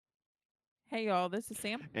Hey y'all, this is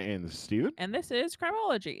Sam, And Steven? and this is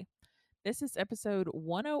Crimology. This is episode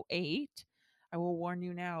 108. I will warn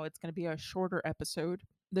you now, it's going to be a shorter episode.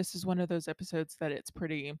 This is one of those episodes that it's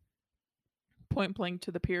pretty point blank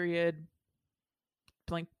to the period.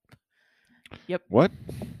 Blank. Yep. What?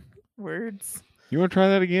 Words. You want to try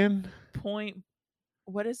that again? Point.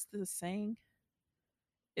 What is the saying?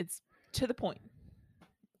 It's to the point,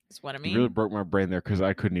 is what I You really mean. broke my brain there because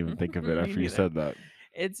I couldn't even think of it Me after you neither. said that.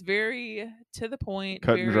 It's very to the point,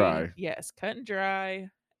 Cut and very, dry. yes, cut and dry.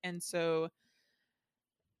 And so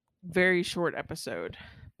very short episode.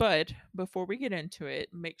 But before we get into it,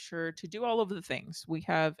 make sure to do all of the things. We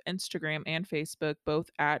have Instagram and Facebook, both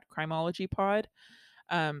at Crimology Pod.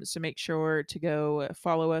 So make sure to go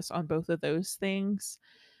follow us on both of those things.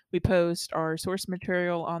 We post our source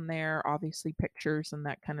material on there, obviously pictures and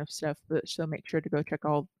that kind of stuff. But so make sure to go check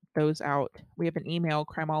all those out. We have an email,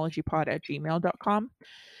 crimologypod@gmail.com.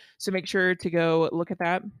 So make sure to go look at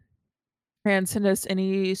that and send us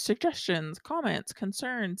any suggestions, comments,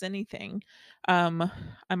 concerns, anything. Um,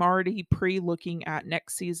 I'm already pre-looking at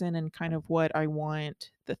next season and kind of what I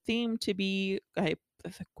want the theme to be. I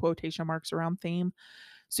put quotation marks around theme.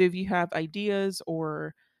 So if you have ideas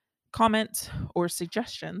or comments or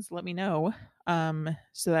suggestions, let me know.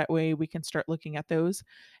 So that way we can start looking at those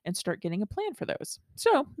and start getting a plan for those.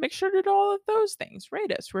 So make sure to do all of those things.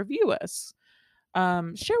 Rate us, review us,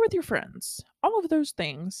 share with your friends, all of those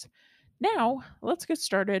things. Now, let's get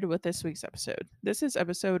started with this week's episode. This is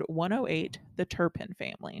episode 108, The Turpin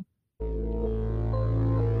Family.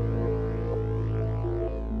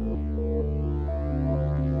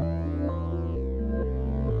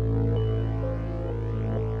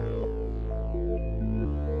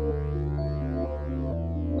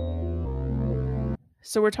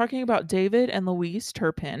 So, we're talking about David and Louise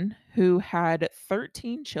Turpin, who had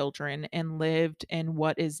 13 children and lived in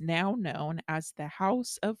what is now known as the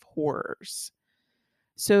House of Horrors.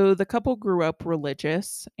 So the couple grew up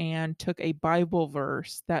religious and took a Bible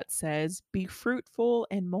verse that says, "Be fruitful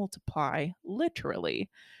and multiply," literally,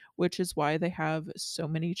 which is why they have so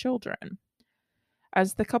many children.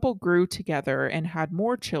 As the couple grew together and had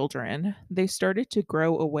more children, they started to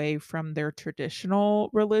grow away from their traditional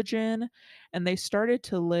religion and they started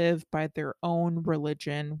to live by their own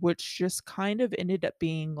religion, which just kind of ended up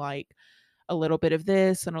being like a little bit of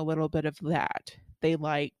this and a little bit of that. They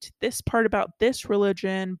liked this part about this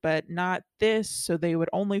religion, but not this. So they would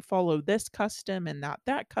only follow this custom and not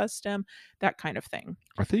that custom, that kind of thing.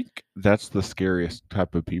 I think that's the scariest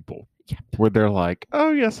type of people. Yep. Where they're like,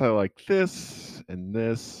 oh, yes, I like this and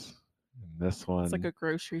this It's like one. a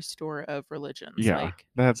grocery store of religions. Yeah, Like,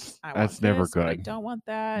 that's I want that's never this, but I good. don't want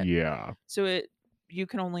that. Yeah. So you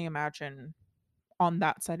can only imagine on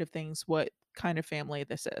that side of things what kind of family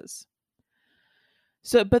this is.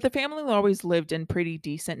 So, but the family always lived in pretty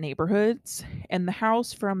decent neighborhoods, and the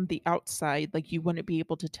house from the outside, like you wouldn't be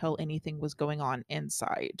able to tell anything was going on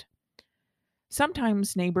inside.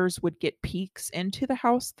 Sometimes neighbors would get peeks into the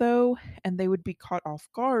house, though, and they would be caught off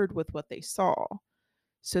guard with what they saw.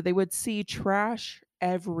 So they would see trash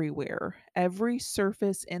everywhere. Every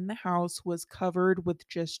surface in the house was covered with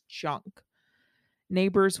just junk.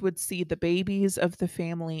 Neighbors would see the babies of the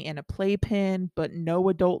family in a playpen, but no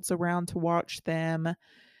adults around to watch them.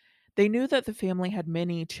 They knew that the family had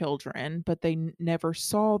many children, but they never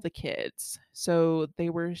saw the kids. So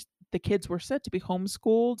the kids were said to be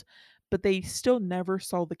homeschooled, but they still never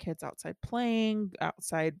saw the kids outside playing,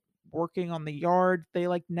 outside working on the yard. They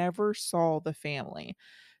like never saw the family.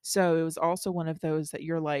 So it was also one of those that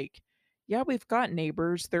you're like, yeah, we've got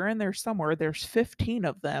neighbors. They're in there somewhere. There's 15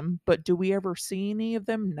 of them, but do we ever see any of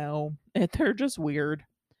them? No. They're just weird.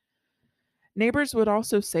 Neighbors would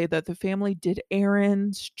also say that the family did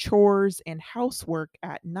errands, chores, and housework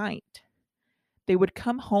at night. They would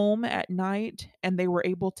come home at night and they were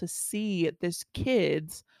able to see this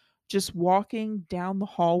kids just walking down the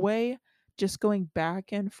hallway, just going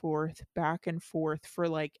back and forth for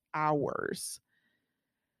like hours.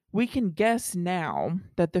 We can guess now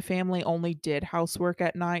that the family only did housework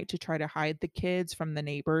at night to try to hide the kids from the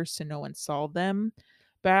neighbors so no one saw them.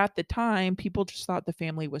 But at the time, people just thought the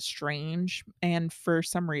family was strange. And for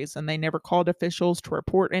some reason, they never called officials to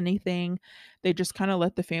report anything. They just kind of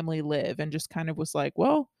let the family live and just kind of was like,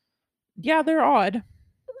 well, yeah, they're odd.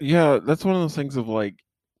 Yeah, that's one of those things of like,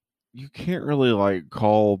 you can't really like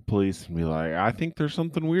call police and be like, I think there's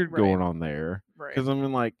something weird Right, going on there. right, Because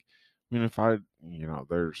if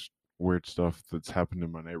there's weird stuff that's happened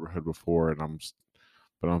in my neighborhood before, and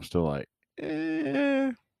but I'm still like,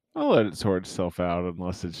 I'll let it sort itself out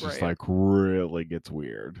unless it's just right. like really gets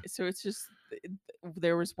weird. So it's just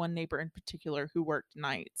there was one neighbor in particular who worked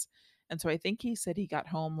nights, And so I think he said he got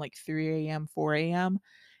home like 3 a.m., 4 a.m.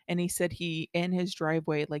 And he said he, in his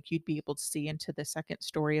driveway, like you'd be able to see into the second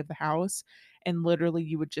story of the house. And literally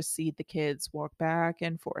you would just see the kids walk back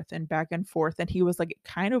and forth and back and forth. And he was like, it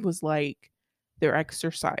kind of was like their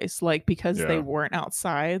exercise, like because they Yeah. weren't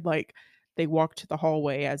outside, like they walked to the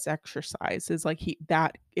hallway as exercise. Is like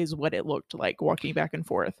that is what it looked like walking back and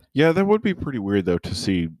forth. Yeah, that would be pretty weird though to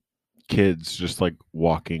see kids just like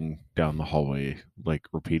walking down the hallway like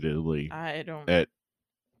repeatedly I don't at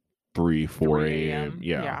 3, 4 3 AM. a.m.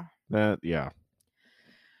 Yeah. Yeah. Yeah.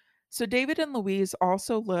 So David and Louise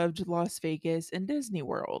also loved Las Vegas and Disney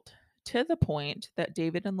World, to the point that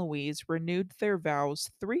David and Louise renewed their vows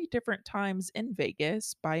 3 different times in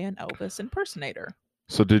Vegas by an Elvis impersonator.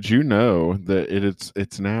 So did you know that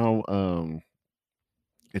it's now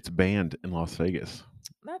it's banned in Las Vegas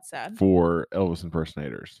That's sad. for Elvis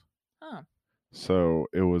impersonators. Huh. So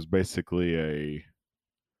it was basically a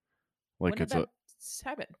When like did it's a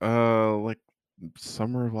that happen? like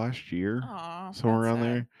summer of last year, Aw, somewhere that's around sad.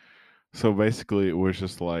 there. So basically it was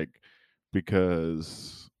just like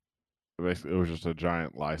because basically it was just a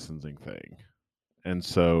giant licensing thing. And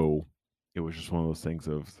so it was just one of those things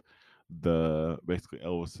of the basically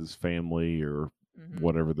Elvis's family or Mhm.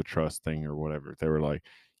 whatever the trust thing or whatever. They were like,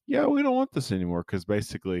 "Yeah, we don't want this anymore," because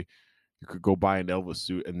basically you could go buy an Elvis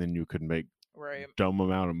suit and then you could make Right. dumb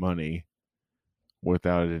amount of money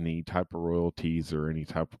without any type of royalties or any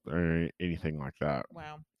type or anything like that.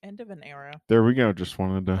 Wow. End of an era. There we go. Just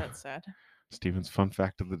wanted to That's sad. Steven's fun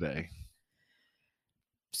fact of the day.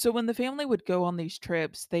 So when the family would go on these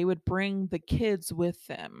trips, they would bring the kids with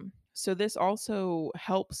them. So this also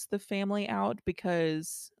helps the family out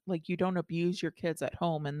because like you don't abuse your kids at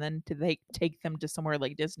home and then to they take them to somewhere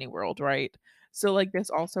like Disney World, right? So like this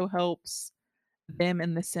also helps them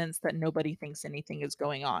in the sense that nobody thinks anything is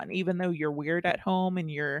going on. Even though you're weird at home and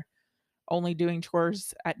you're only doing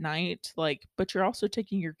chores at night, like but you're also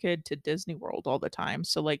taking your kid to Disney World all the time.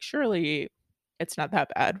 So like surely it's not that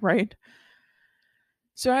bad, right?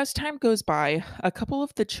 So, as time goes by, a couple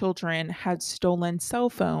of the children had stolen cell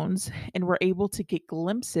phones and were able to get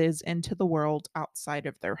glimpses into the world outside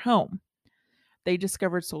of their home. They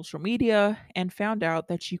discovered social media and found out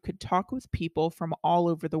that you could talk with people from all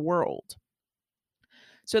over the world.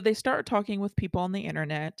 So, they start talking with people on the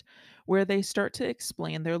internet where they start to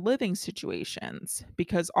explain their living situations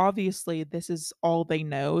because obviously this is all they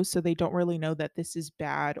know. So, they don't really know that this is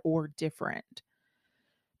bad or different.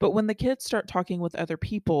 But when the kids start talking with other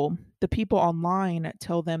people, the people online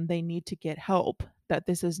tell them they need to get help, that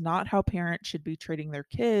this is not how parents should be treating their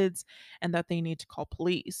kids, and that they need to call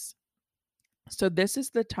police. So, this is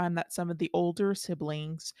the time that some of the older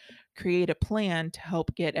siblings create a plan to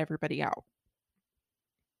help get everybody out.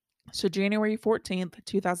 So, January 14th,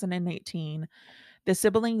 2018, the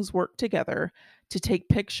siblings worked together to take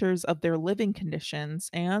pictures of their living conditions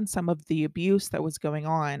and some of the abuse that was going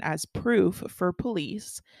on as proof for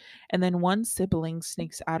police. And then one sibling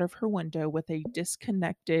sneaks out of her window with a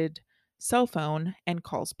disconnected cell phone and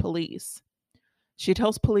calls police. She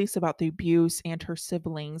tells police about the abuse and her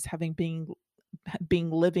siblings having been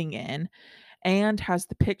being living in and has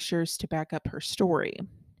the pictures to back up her story.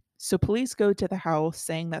 So police go to the house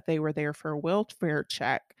saying that they were there for a welfare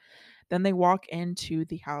check. Then they walk into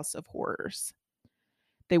the house of horrors.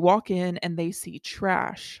 They walk in and they see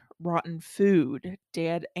trash, rotten food,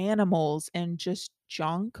 dead animals, and just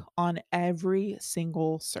junk on every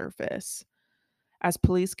single surface. As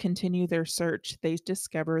police continue their search, they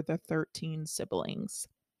discover the 13 siblings.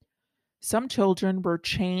 Some children were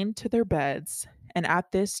chained to their beds, and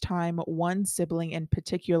at this time, one sibling in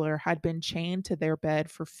particular had been chained to their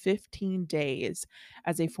bed for 15 days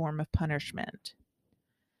as a form of punishment.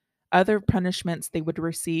 Other punishments they would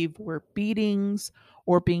receive were beatings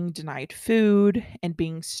or being denied food and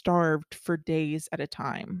being starved for days at a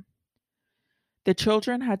time. The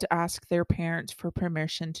children had to ask their parents for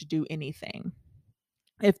permission to do anything.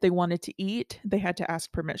 If they wanted to eat, they had to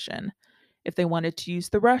ask permission. If they wanted to use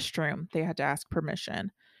the restroom, they had to ask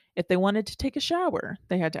permission. If they wanted to take a shower,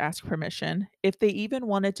 they had to ask permission. If they even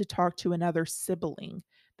wanted to talk to another sibling,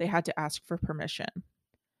 they had to ask for permission.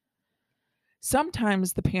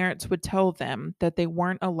 Sometimes the parents would tell them that they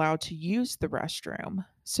weren't allowed to use the restroom,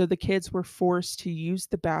 so the kids were forced to use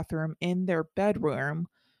the bathroom in their bedroom.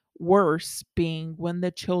 Worse being when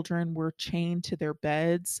the children were chained to their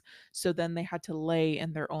beds, so then they had to lay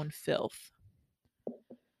in their own filth.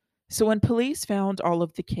 So, when police found all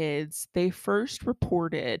of the kids, they first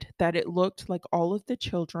reported that it looked like all of the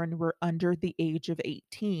children were under the age of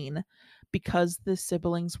 18 because the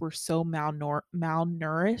siblings were so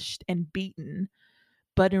malnourished and beaten.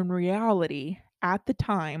 But in reality, at the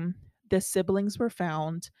time, the siblings were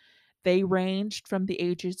found, they ranged from the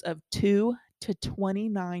ages of 2 to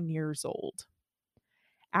 29 years old.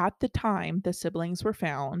 At the time the siblings were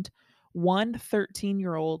found, one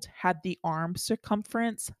 13-year-old had the arm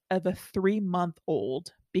circumference of a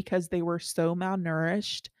 3-month-old because they were so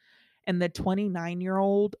malnourished, and the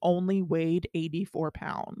 29-year-old only weighed 84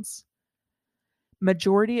 pounds.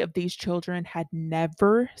 Majority of these children had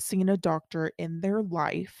never seen a doctor in their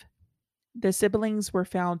life. The siblings were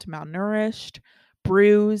found malnourished,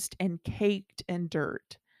 bruised, and caked in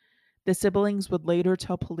dirt. The siblings would later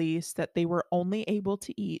tell police that they were only able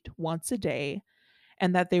to eat once a day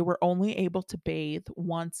and that they were only able to bathe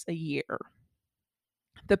once a year.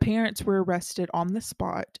 The parents were arrested on the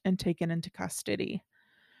spot and taken into custody.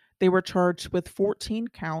 They were charged with 14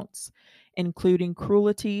 counts, including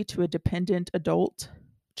cruelty to a dependent adult,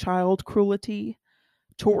 child cruelty,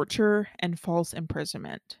 torture, and false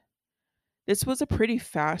imprisonment. This was a pretty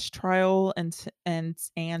fast trial and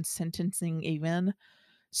sentencing even.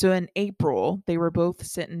 So in April, they were both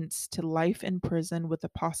sentenced to life in prison with the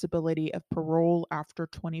possibility of parole after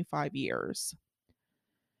 25 years.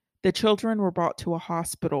 The children were brought to a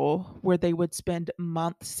hospital where they would spend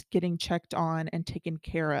months getting checked on and taken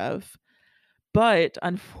care of. But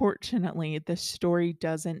unfortunately, the story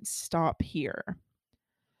doesn't stop here.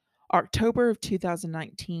 October of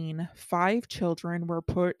 2019, 5 children were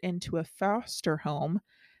put into a foster home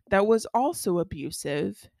that was also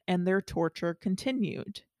abusive, and their torture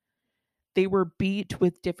continued. They were beat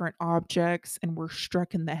with different objects and were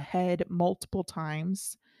struck in the head multiple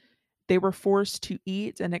times. They were forced to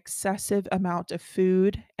eat an excessive amount of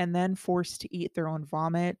food and then forced to eat their own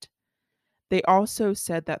vomit. They also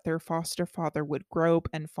said that their foster father would grope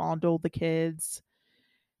and fondle the kids.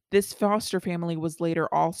 This foster family was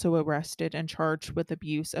later also arrested and charged with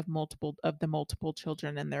abuse of the multiple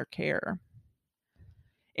children in their care.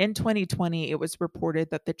 In 2020, it was reported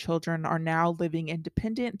that the children are now living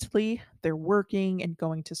independently. They're working and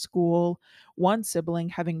going to school, one sibling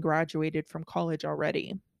having graduated from college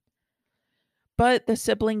already. But the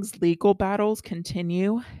siblings' legal battles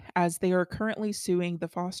continue as they are currently suing the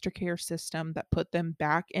foster care system that put them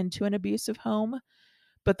back into an abusive home,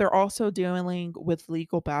 but they're also dealing with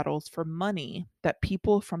legal battles for money that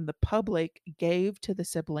people from the public gave to the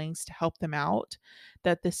siblings to help them out,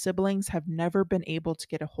 that the siblings have never been able to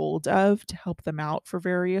get a hold of to help them out for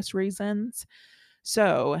various reasons.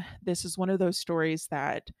 So, this is one of those stories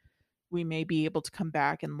that we may be able to come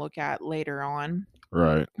back and look at later on,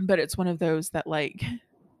 Right. but it's one of those that, like,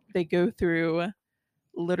 they go through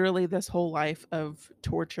literally this whole life of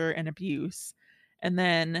torture and abuse, and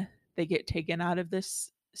then they get taken out of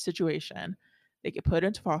this situation. They get put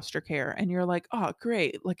into foster care, and you're like, oh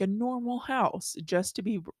great, like a normal house, just to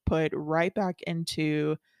be put right back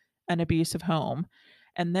into an abusive home.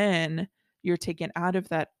 And then you're taken out of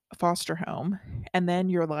that foster home, and then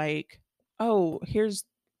you're like, oh, here's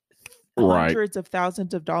Right. hundreds of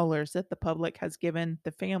thousands of dollars that the public has given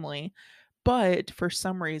the family. But for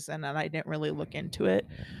some reason, and I didn't really look into it,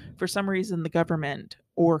 for some reason, the government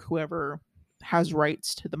or whoever has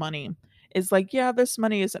rights to the money is like, yeah, this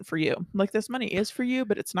money isn't for you. Like, this money is for you,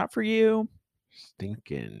 but it's not for you.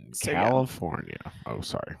 Stinking So, yeah. California. Oh,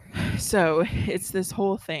 sorry. So it's this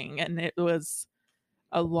whole thing. And it was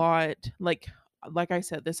a lot. Like I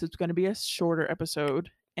said, this is going to be a shorter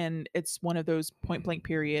episode. And it's one of those point blank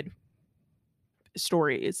period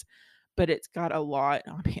stories, but it's got a lot.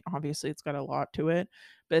 I mean, obviously, it's got a lot to it,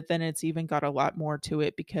 but then it's even got a lot more to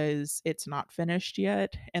it because it's not finished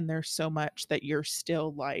yet. And there's so much that you're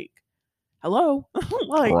still like, hello,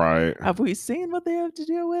 like, Right. have we seen what they have to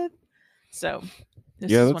deal with? So,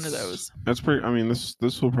 this Yeah, is one of those. that's pretty. I mean, this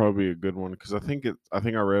will probably be a good one because I think I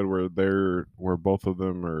read where both of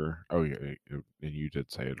them are. Oh yeah, and you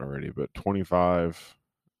did say it already, but 25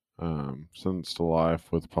 sentenced to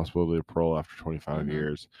life with possibility of parole after 25 Hmm.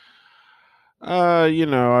 years.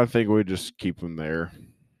 I think we just keep them there.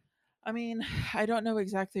 I mean, I don't know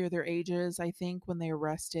exactly their ages. I think when they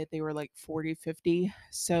arrested, they were like 40, 50.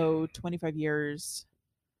 So 25 years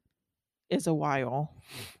is a while.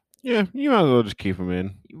 Yeah, you might as well just keep them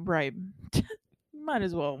in. Right. Might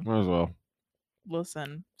as well. Might as well.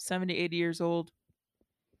 Listen, 70, 80 years old,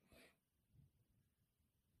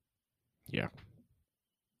 Yeah.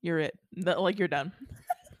 you're it. Like, you're done.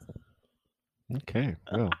 Okay.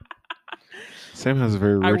 Well, Sam has a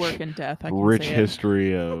very I work in death. I can rich say it.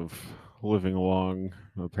 history of living long,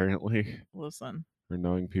 apparently, Listen, or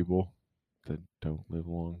knowing people that don't live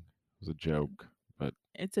long. It was a joke,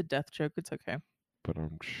 it's a death joke. It's okay. but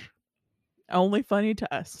I'm Only funny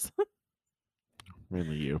to us.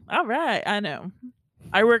 mainly you. All right. I know.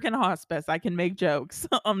 I work in a hospice. I can make jokes.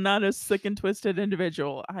 I'm not a sick and twisted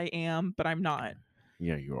individual. I am, but I'm not.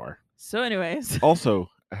 Yeah, you are. So, anyways. Also,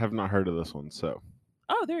 I have not heard of this one, so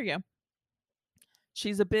Oh, there you go.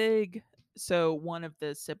 She's a big so one of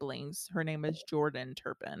the siblings, her name is Jordan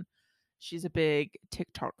Turpin. She's a big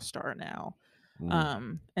TikTok star now.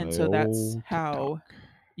 mm, And the so that's old TikTok. how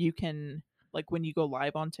you can like when you go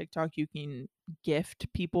live on TikTok, you can gift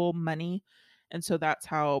people money. And so that's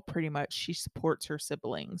how pretty much she supports her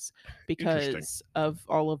siblings Interesting. because of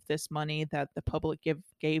all of this money that the public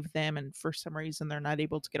gave them and for some reason they're not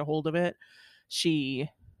able to get a hold of it. She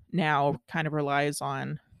now kind of relies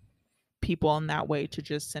on people in that way to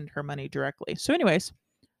just send her money directly. So anyways,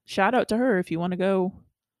 shout out to her if you want to go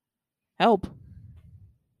help.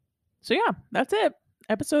 So yeah, that's it.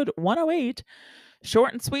 Episode 108.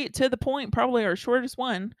 Short and sweet to the point, probably our shortest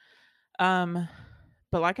one. Um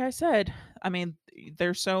but like I said, I mean,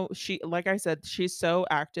 they're so she like I said, she's so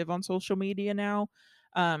active on social media now.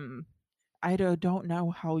 Um don't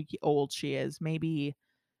know how old she is. Maybe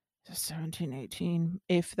 17, 18,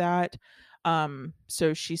 if that.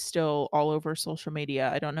 So she's still all over social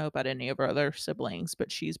media. I don't know about any of her other siblings,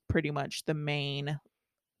 but she's pretty much the main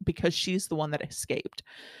because she's the one that escaped.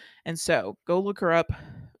 And so go look her up.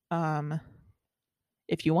 Um,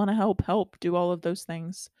 if you want to help, do all of those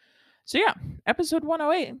things. So yeah, episode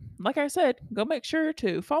 108. Like I said, go make sure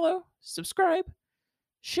to follow, subscribe,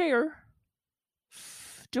 share,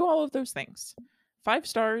 do all of those things. 5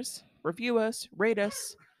 stars, review us, rate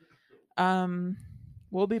us. Um,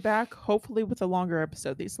 we'll be back hopefully with a longer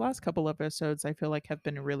episode. These last couple of episodes I feel like have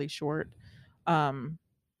been really short. Um,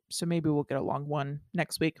 so maybe we'll get a long one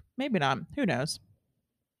next week. Maybe not. Who knows?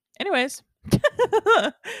 Anyways,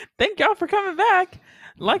 thank y'all for coming back.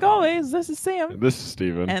 Like always, this is Sam, This is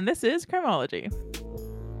Steven. and this is Crimology.